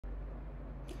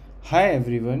Hi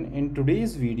everyone, in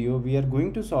today's video we are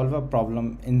going to solve a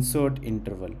problem insert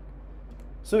interval.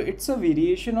 So it's a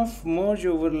variation of merge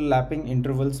overlapping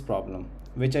intervals problem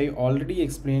which I already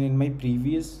explained in my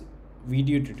previous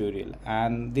video tutorial,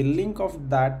 and the link of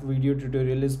that video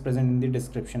tutorial is present in the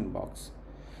description box.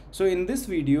 So in this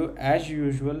video, as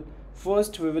usual,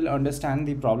 first we will understand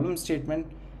the problem statement,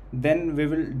 then we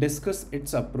will discuss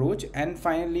its approach, and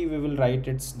finally we will write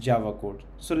its Java code.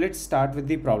 So let's start with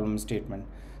the problem statement.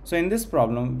 So in this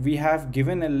problem, we have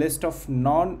given a list of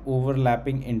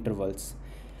non-overlapping intervals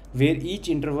where each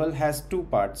interval has two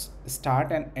parts,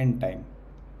 start and end time.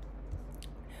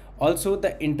 Also,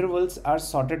 the intervals are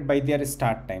sorted by their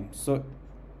start time. So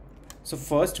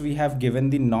first we have given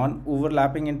the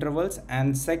non-overlapping intervals,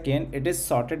 and second it is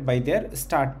sorted by their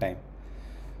start time.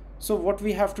 So what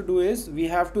we have to do is we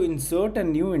have to insert a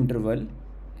new interval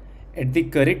at the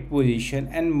correct position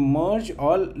and merge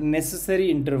all necessary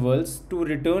intervals to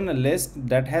return a list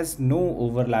that has no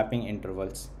overlapping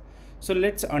intervals. So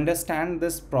let's understand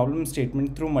this problem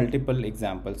statement through multiple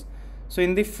examples. So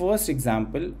in the first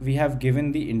example, we have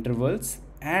given the intervals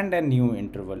and a new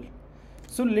interval.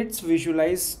 So let's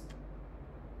visualize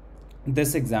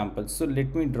this example. So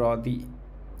let me draw the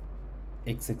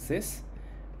x-axis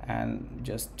and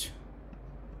just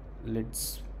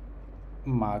let's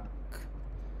mark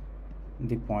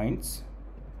the points.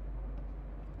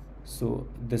 So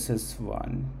this is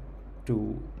 1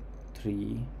 2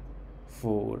 3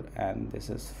 4 and this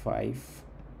is 5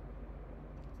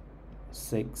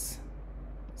 6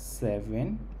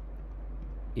 7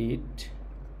 8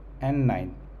 and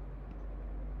 9.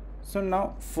 So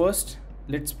now first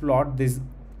let's plot these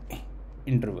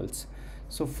intervals.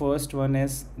 So first one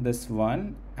is this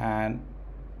one, and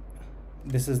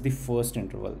this is the first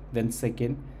interval. Then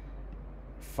second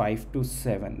 5 to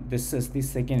 7, this is the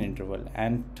second interval,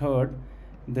 and third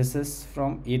this is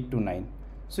from 8 to 9.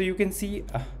 So you can see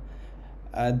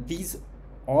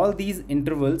all these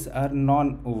intervals are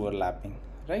non-overlapping,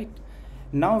 right?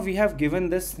 Now we have given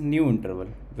this new interval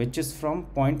which is from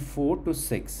 0.4 to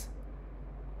 6.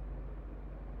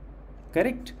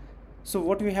 Correct? So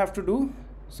what we have to do?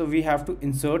 So we have to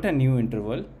insert a new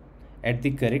interval at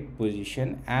the correct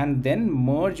position and then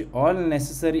merge all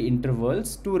necessary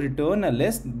intervals to return a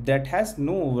list that has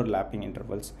no overlapping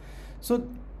intervals. So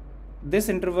this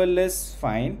interval is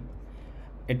fine,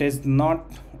 it is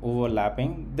not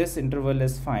overlapping. This interval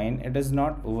is fine, it is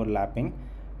not overlapping,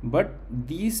 but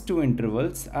these two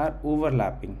intervals are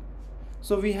overlapping.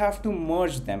 So we have to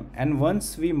merge them, and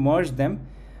once we merge them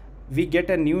we get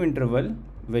a new interval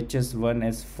which is one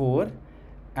is 4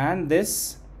 and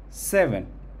this 7,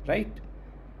 right?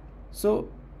 So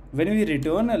when we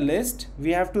return a list,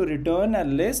 we have to return a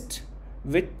list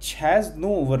which has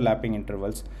no overlapping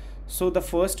intervals. So the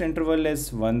first interval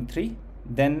is 1 3,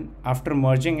 then after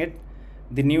merging it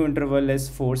the new interval is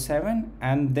 4 7,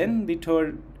 and then the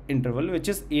third interval which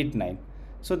is 8 9.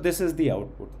 So this is the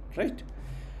output, right?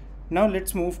 Now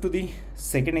let's move to the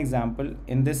second example.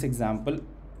 In this example,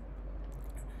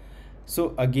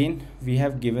 so again we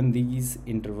have given these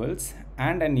intervals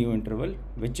and a new interval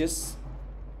which is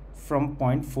from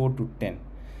 0.4 to 10.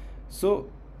 So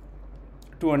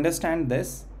to understand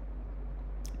this,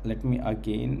 let me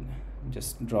again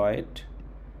just draw it,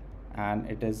 and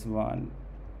it is 1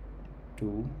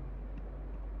 2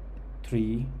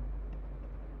 3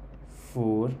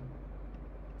 4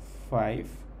 5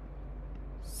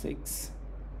 6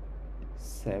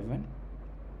 7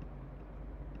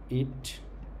 8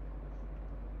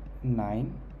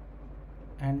 9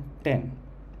 and 10.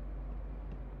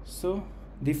 So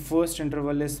the first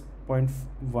interval is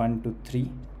 0.1 to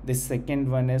 3, the second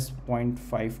one is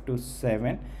 0.5 to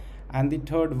 7, and the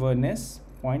third one is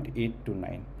 0.8 to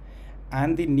 9,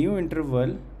 and the new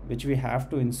interval which we have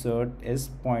to insert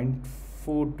is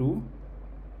 0.4 to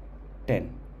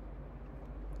 10,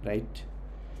 right?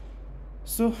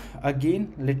 So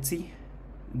again let's see,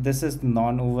 this is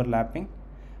non-overlapping,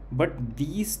 but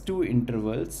these two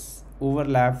intervals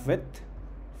overlap with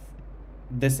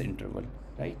this interval,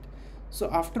 right? So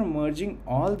after merging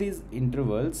all these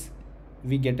intervals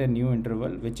we get a new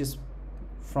interval which is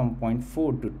from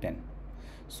 0.4 to 10.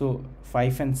 So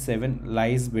 5 and 7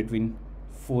 lies between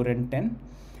 4 and 10,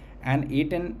 and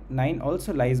 8 and 9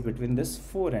 also lies between this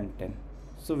 4 and 10.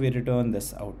 So we return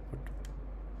this output.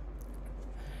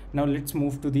 Now let's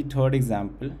move to the third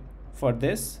example. For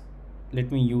this,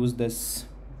 let me use this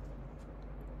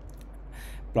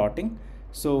plotting.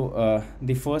 So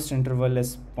the first interval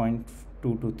is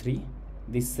 0.2 to 3,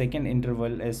 the second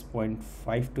interval is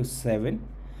 0.5 to 7,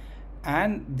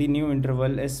 and the new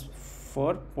interval is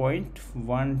for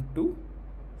 0.1 to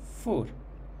 4.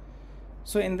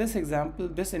 So in this example,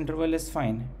 this interval is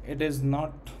fine. It is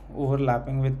not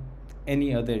overlapping with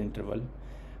any other interval.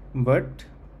 But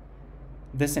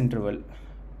this interval,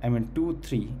 I mean 2,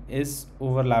 3 is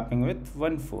overlapping with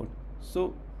 1, 4.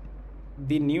 So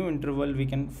the new interval we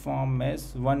can form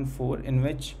as 1, 4, in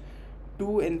which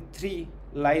 2 and 3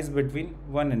 lies between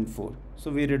 1 and 4.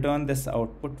 So we return this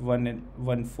output 1 and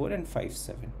 1, 4 and 5,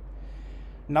 7.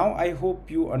 Now I hope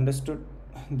you understood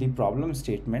the problem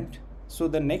statement. So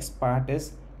the next part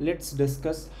is, let's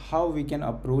discuss how we can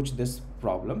approach this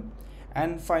problem,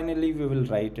 and finally we will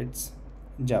write its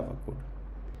Java code.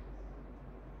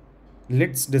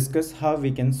 Let's discuss how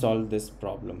we can solve this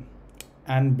problem.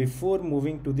 And before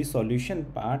moving to the solution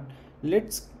part,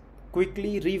 let's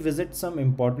quickly revisit some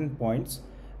important points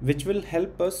which will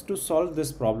help us to solve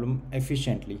this problem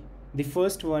efficiently. The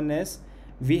first one is,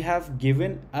 we have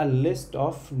given a list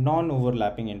of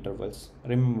non-overlapping intervals.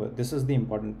 Remember, this is the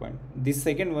important point. The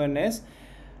second one is,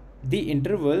 the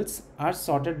intervals are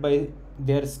sorted by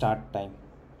their start time,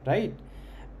 right?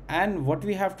 And what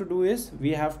we have to do is,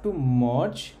 we have to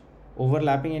merge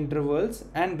overlapping intervals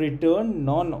and return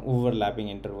non-overlapping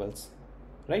intervals,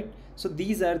 right? So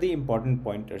these are the important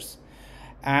pointers.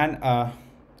 And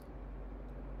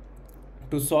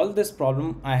to solve this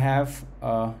problem, I have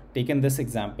taken this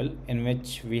example in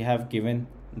which we have given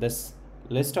this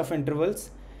list of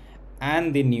intervals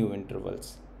and the new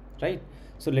intervals, right?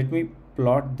 So let me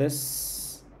plot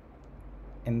this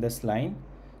in this line.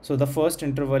 So the first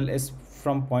interval is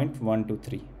from point 1 to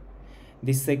 3.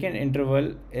 The second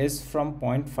interval is from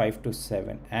point 5 to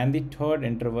 7. And the third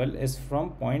interval is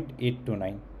from point 8 to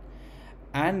 9.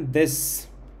 And this,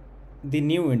 the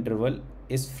new interval,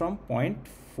 is from point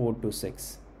 4 to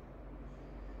 6.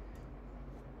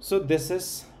 So this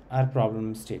is our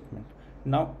problem statement.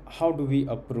 Now how do we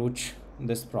approach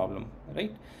this problem,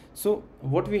 right? So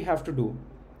what we have to do,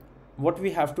 what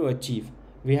we have to achieve,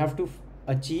 we have to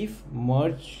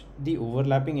merge the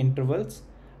overlapping intervals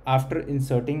after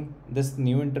inserting this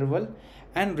new interval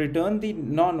and return the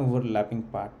non-overlapping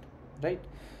part, right?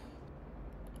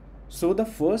 So the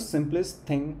first simplest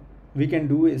thing we can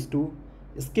do is to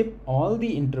skip all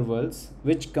the intervals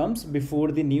which comes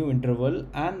before the new interval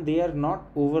and they are not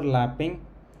overlapping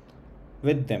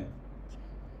with them.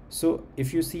 So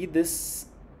if you see this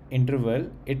interval,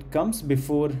 it comes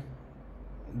before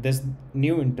this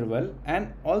new interval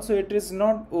and also it is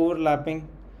not overlapping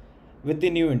with the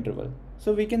new interval.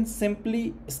 So we can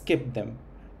simply skip them.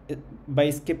 By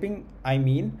skipping, I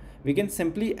mean we can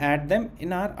simply add them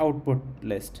in our output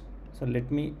list. So let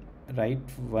me write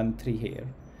 1, 3 here.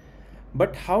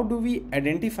 But how do we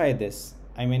identify this?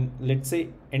 I mean, let's say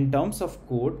in terms of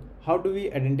code, how do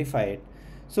we identify it?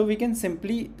 So we can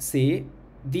simply say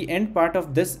the end part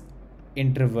of this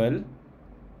interval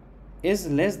is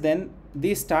less than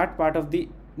the start part of the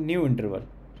new interval,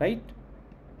 right?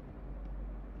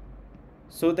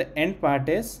 So the end part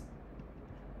is,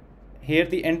 here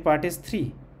the end part is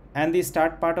 3 and the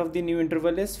start part of the new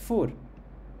interval is 4.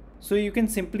 So you can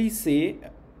simply say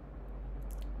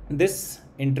this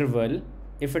interval,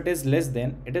 if it is less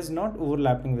than, it is not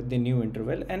overlapping with the new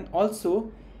interval and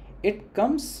also it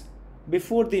comes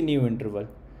before the new interval.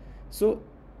 So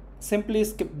simply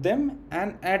skip them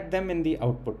and add them in the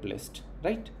output list,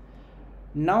 right?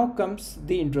 Now comes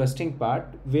the interesting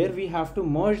part where we have to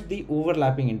merge the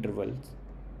overlapping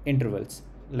intervals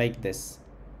like this.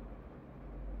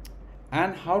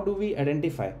 And how do we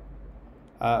identify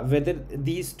whether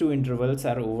these two intervals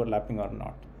are overlapping or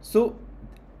not? So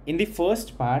in the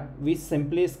first part, we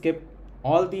simply skip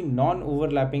all the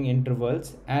non-overlapping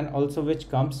intervals and also which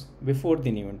comes before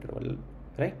the new interval,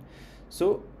 right?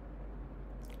 So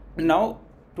now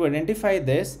to identify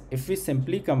this, if we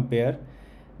simply compare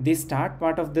the start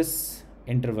part of this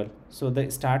interval, so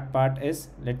the start part is,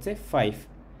 let's say, 5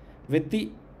 with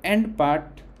the end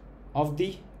part of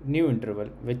the new interval,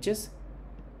 which is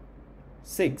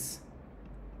 6,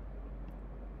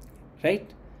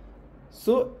 right?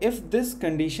 So if this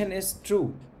condition is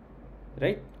true,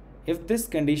 right? If this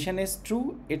condition is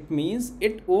true, it means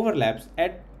it overlaps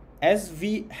as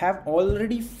we have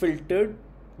already filtered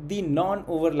the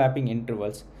non-overlapping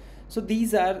intervals. So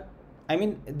these are, I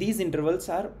mean, these intervals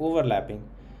are overlapping.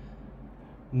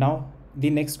 Now the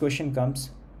next question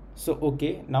comes. So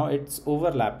okay, now it's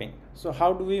overlapping. So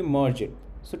how do we merge it?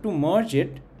 So to merge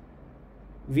it,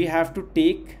 we have to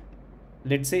take,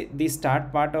 let's say the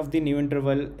start part of the new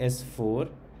interval is 4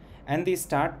 and the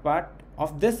start part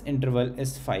of this interval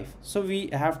is 5. So we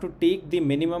have to take the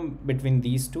minimum between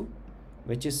these two,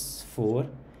 which is 4,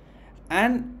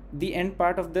 and the end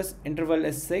part of this interval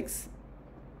is 6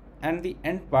 and the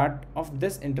end part of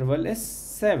this interval is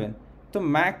 7. the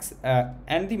max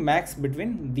and the max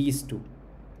between these two,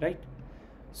 right?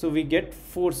 So we get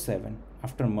 4 7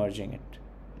 after merging it.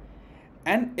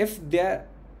 And if there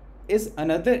is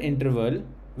another interval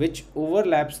which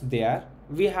overlaps there,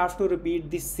 we have to repeat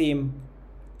the same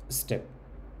step,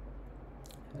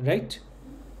 right?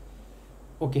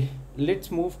 Okay, let's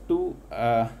move to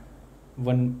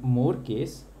one more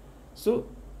case. So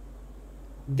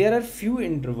there are few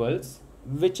intervals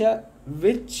which are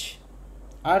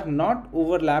not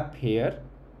overlap here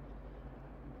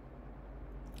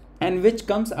and which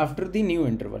comes after the new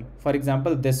interval. For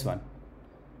example, this one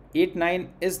 8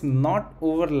 9 is not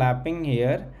overlapping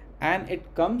here and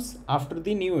it comes after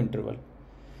the new interval.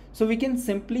 So we can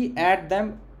simply add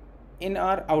them in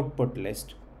our output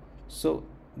list. So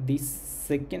the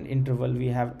second interval we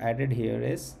have added here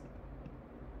is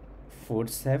 4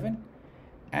 7,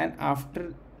 and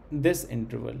after this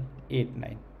interval 8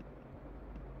 9.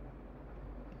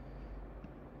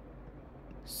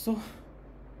 So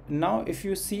now if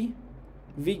you see,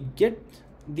 we get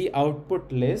the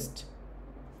output list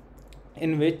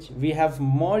in which we have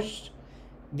merged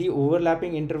the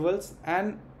overlapping intervals,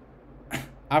 and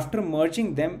after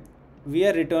merging them we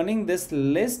are returning this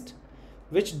list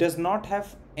which does not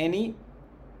have any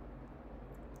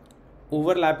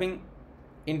overlapping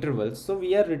intervals. So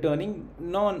we are returning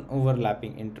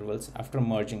non-overlapping intervals after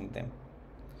merging them,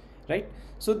 right?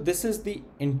 So this is the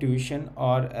intuition,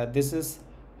 or this is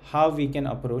how we can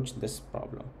approach this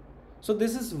problem. So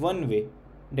this is one way.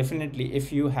 Definitely,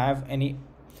 if you have any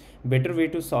better way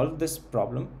to solve this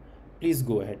problem, please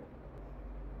go ahead.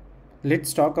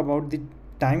 Let's talk about the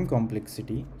time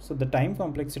complexity. So the time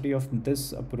complexity of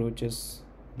this approach is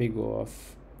big O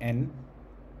of n,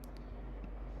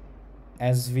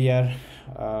 as we are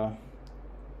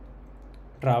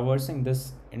traversing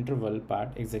this interval part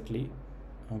exactly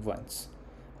once,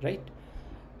 right?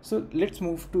 So let's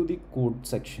move to the code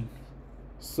section.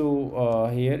 So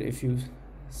here if you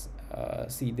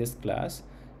see this class,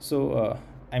 so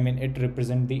I mean it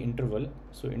represents the interval.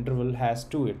 So interval has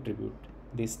two attributes,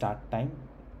 the start time,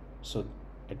 so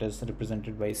it is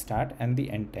represented by start, and the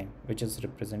end time, which is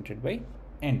represented by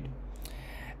end.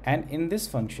 And in this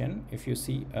function, if you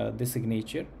see the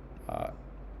signature,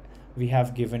 we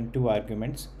have given two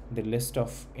arguments, the list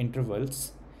of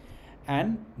intervals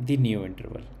and the new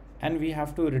interval, and we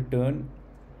have to return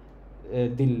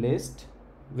the list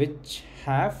which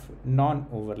have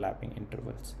non-overlapping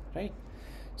intervals, right?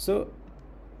 So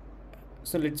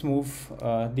let's move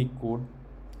the code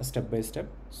step by step.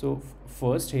 So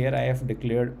first here I have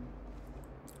declared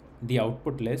the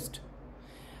output list,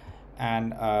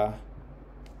 and I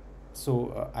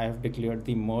have declared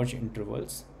the merge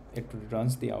intervals. It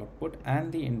runs the output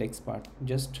and the index part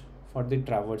just for the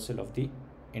traversal of the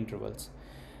intervals.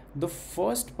 The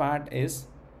first part is,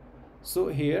 so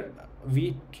here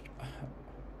we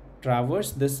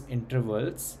traverse this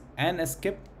intervals and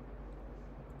skip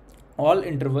all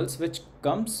intervals which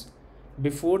comes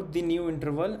before the new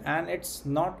interval and it's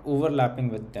not overlapping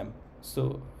with them.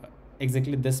 So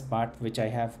exactly this part which I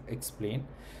have explained.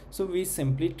 So we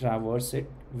simply traverse it.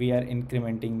 We are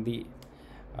incrementing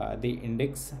the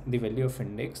index, the value of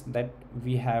index that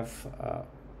we have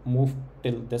moved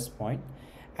till this point,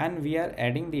 and we are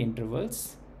adding the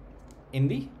intervals in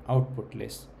the output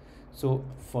list. So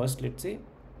first let's say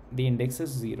the index is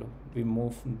 0, we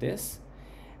move this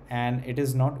and it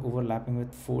is not overlapping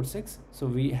with 4 6, so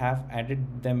we have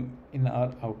added them in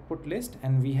our output list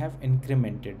and we have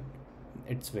incremented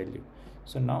its value.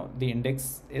 So now the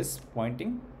index is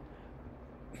pointing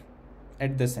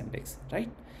at this index,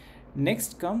 right?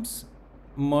 Next comes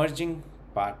merging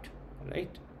part,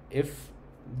 right? If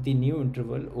the new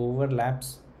interval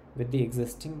overlaps with the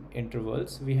existing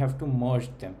intervals, we have to merge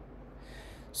them.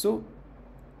 So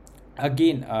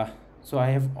again, so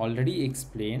I have already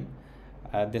explained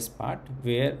this part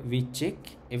where we check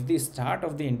if the start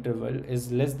of the interval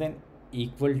is less than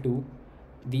equal to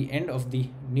the end of the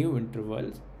new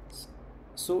interval,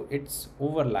 so it's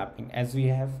overlapping, as we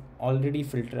have already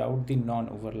filtered out the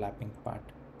non-overlapping part,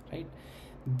 right?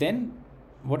 Then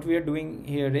what we are doing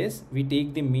here is we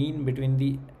take the mean between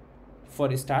the,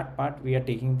 for start part we are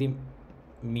taking the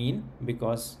mean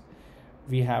because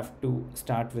we have to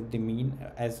start with the mean,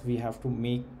 as we have to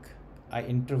make an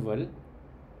interval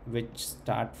which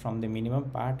start from the minimum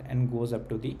part and goes up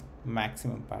to the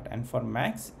maximum part, and for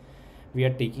max we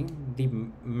are taking the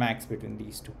max between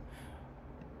these two.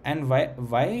 And why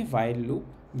while loop?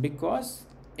 Because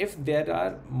if there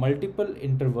are multiple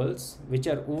intervals which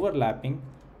are overlapping,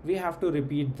 we have to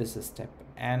repeat this step,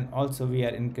 and also we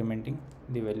are incrementing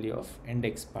the value of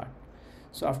index part.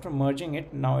 So after merging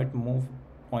it, now it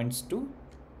points to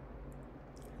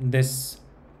this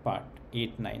part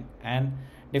 8 9, and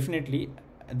definitely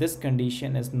this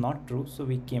condition is not true, so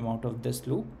we came out of this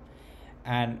loop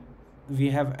and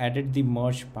we have added the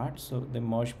merge part. So the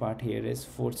merge part here is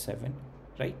 4 7,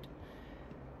 right?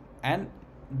 And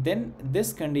then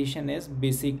this condition is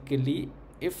basically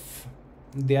if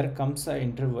there comes a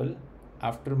interval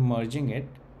after merging it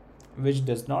which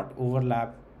does not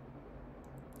overlap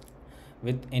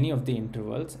with any of the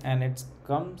intervals and it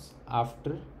comes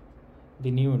after the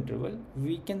new interval,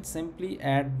 we can simply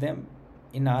add them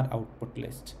in our output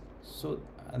list. So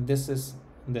this is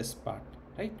this part,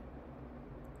 right?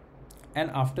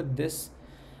 And after this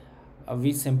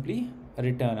we simply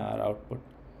return our output.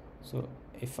 So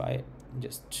if I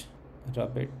just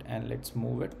rub it and let's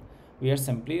move it, we are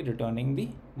simply returning the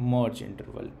merge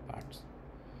interval parts.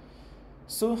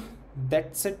 So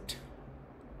that's it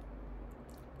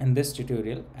in this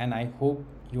tutorial, and I hope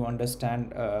you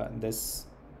understand this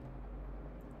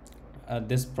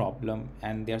problem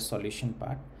and their solution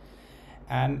part.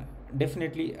 And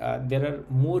definitely there are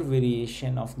more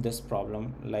variation of this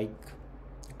problem, like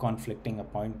conflicting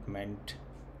appointment,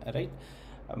 right?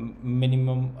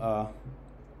 Minimum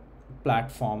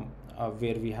platform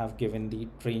where we have given the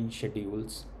train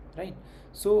schedules, right?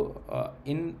 So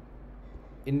in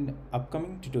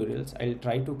upcoming tutorials I'll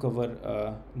try to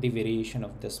cover the variation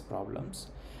of these problems.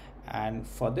 And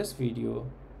for this video,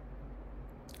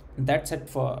 that's it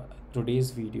for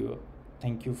today's video.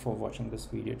 Thank you for watching this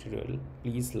video tutorial.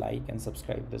 Please like and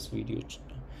subscribe this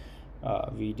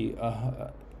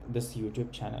this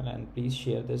YouTube channel, and please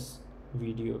share this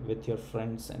video with your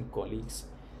friends and colleagues.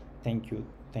 Thank you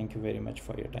very much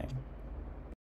for your time.